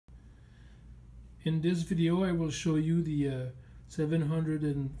In this video I will show you the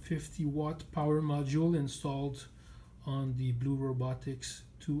 750 watt power module installed on the BlueROV2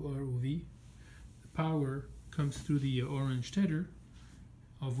 ROV. The power comes through the orange tether,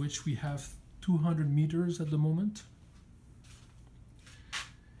 of which we have 200 meters at the moment.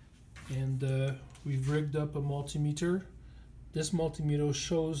 And we've rigged up a multimeter. This multimeter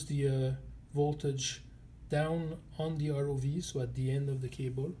shows the voltage down on the ROV, so at the end of the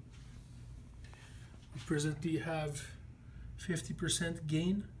cable. We presently have 50%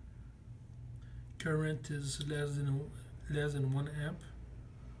 gain. Current is less than 1 amp.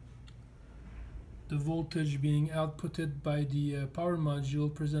 The voltage being outputted by the power module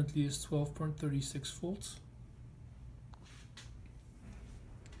presently is 12.36 volts.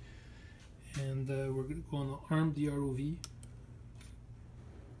 And we're going to arm the ROV.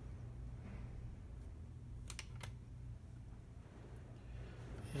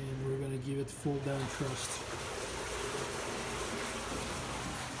 And we're going to give it full down thrust.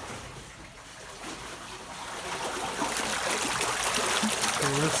 So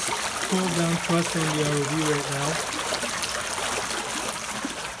let's full down thrust on the ROV right now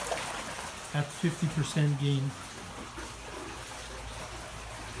at 50% gain.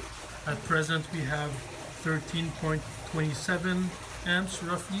 At present we have 13.27 amps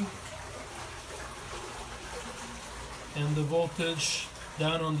roughly, and the voltage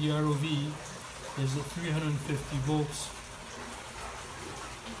down on the ROV is at 350 volts.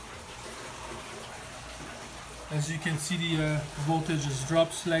 As you can see, the voltage has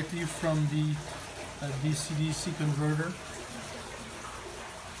dropped slightly from the DC-DC converter.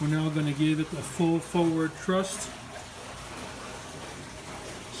 We're now going to give it a full forward thrust.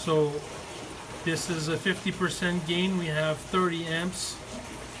 So this is a 50% gain. We have 30 amps.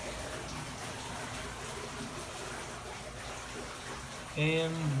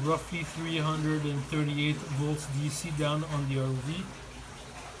 And roughly 338 volts DC down on the ROV.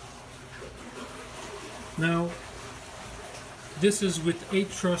 Now, this is with 8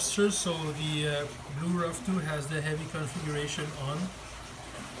 thrusters, so the BlueROV2 has the heavy configuration on.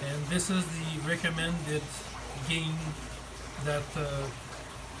 And this is the recommended gain that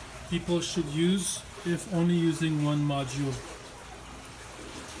people should use if only using one module.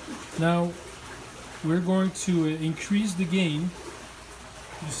 Now, we're going to increase the gain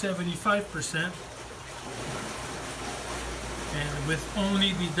to 75%, and with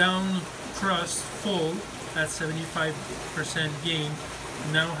only the down thrust full at 75% gain,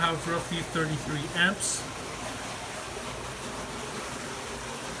 we now have roughly 33 amps.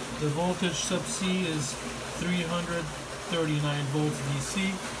 The voltage Subsea is 339 volts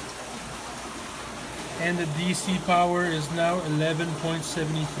DC, and the DC power is now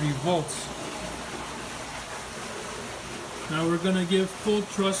 11.73 volts. Now we're going to give full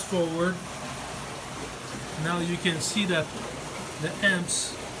thrust forward. Now you can see that the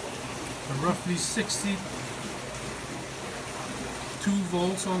amps are roughly 62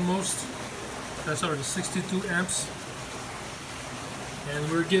 volts almost. Sorry, 62 amps. And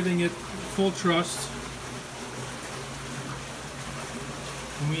we're giving it full thrust.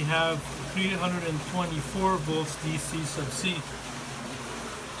 And we have 324 volts DC Subsea.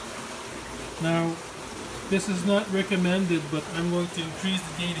 Now, this is not recommended, but I'm going to increase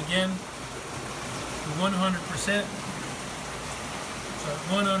the gain again to 100%. So at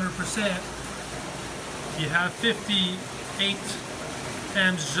 100%, you have 58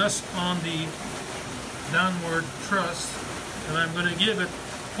 amps just on the downward thrust, and I'm going to give it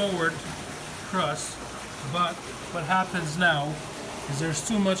forward thrust. But what happens now is there's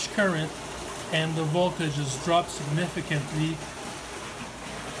too much current, and the voltage has dropped significantly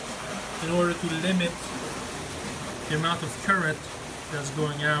in order to limit the amount of current that's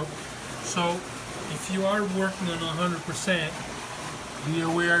going out. So if you are working on 100%, be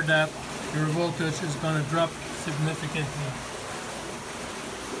aware that your voltage is going to drop significantly.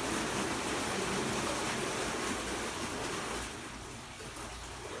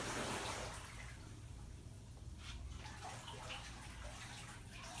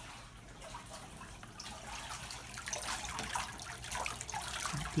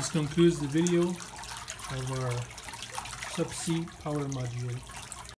 This concludes the video of our Subsea power module.